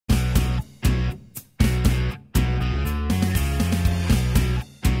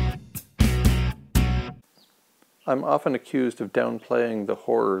I'm often accused of downplaying the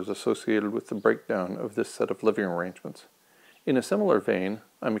horrors associated with the breakdown of this set of living arrangements. In a similar vein,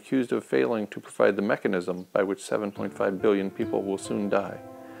 I'm accused of failing to provide the mechanism by which 7.5 billion people will soon die.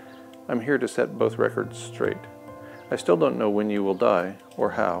 I'm here to set both records straight. I still don't know when you will die,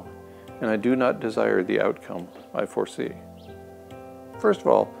 or how, and I do not desire the outcome I foresee. First of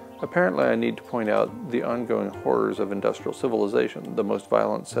all, apparently I need to point out the ongoing horrors of industrial civilization, the most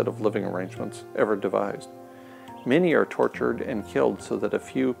violent set of living arrangements ever devised. Many are tortured and killed so that a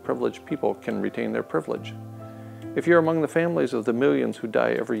few privileged people can retain their privilege. If you're among the families of the millions who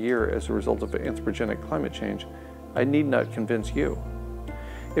die every year as a result of anthropogenic climate change, I need not convince you.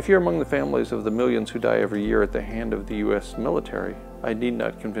 If you're among the families of the millions who die every year at the hand of the U.S. military, I need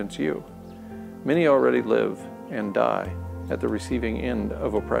not convince you. Many already live and die at the receiving end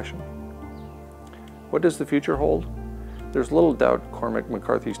of oppression. What does the future hold? There's little doubt Cormac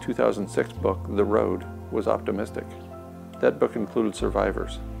McCarthy's 2006 book, The Road, was optimistic. That book included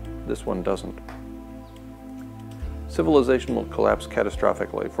survivors. This one doesn't. Civilization will collapse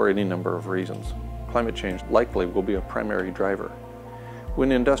catastrophically for any number of reasons. Climate change likely will be a primary driver.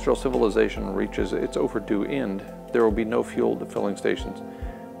 When industrial civilization reaches its overdue end, there will be no fuel at the filling stations,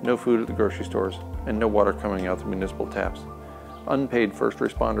 no food at the grocery stores, and no water coming out the municipal taps. Unpaid first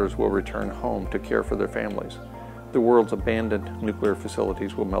responders will return home to care for their families. The world's abandoned nuclear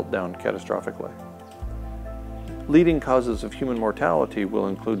facilities will melt down catastrophically. Leading causes of human mortality will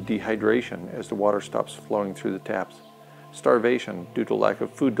include dehydration as the water stops flowing through the taps, starvation due to lack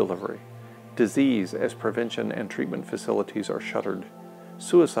of food delivery, disease as prevention and treatment facilities are shuttered,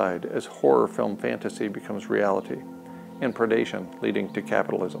 suicide as horror film fantasy becomes reality, and predation leading to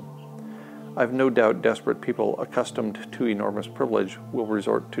capitalism. I've no doubt desperate people accustomed to enormous privilege will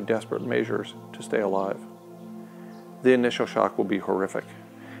resort to desperate measures to stay alive. The initial shock will be horrific.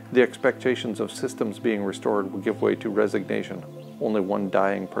 The expectations of systems being restored will give way to resignation, only one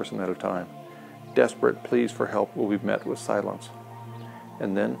dying person at a time. Desperate pleas for help will be met with silence.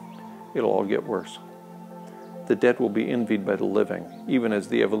 And then, it'll all get worse. The dead will be envied by the living, even as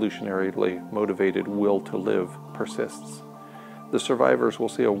the evolutionarily motivated will to live persists. The survivors will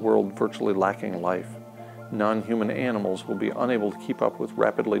see a world virtually lacking life. Non-human animals will be unable to keep up with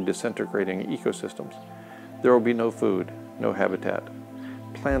rapidly disintegrating ecosystems. There will be no food, no habitat.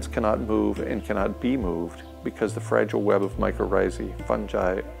 Plants cannot move and cannot be moved because the fragile web of mycorrhizae,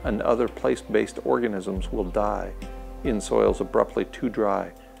 fungi, and other place-based organisms will die in soils abruptly too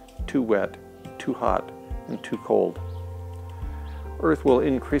dry, too wet, too hot, and too cold. Earth will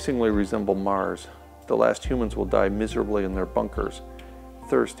increasingly resemble Mars. The last humans will die miserably in their bunkers,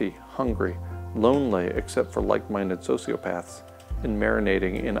 thirsty, hungry, lonely except for like-minded sociopaths, and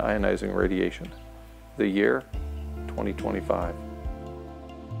marinating in ionizing radiation. The year 2025.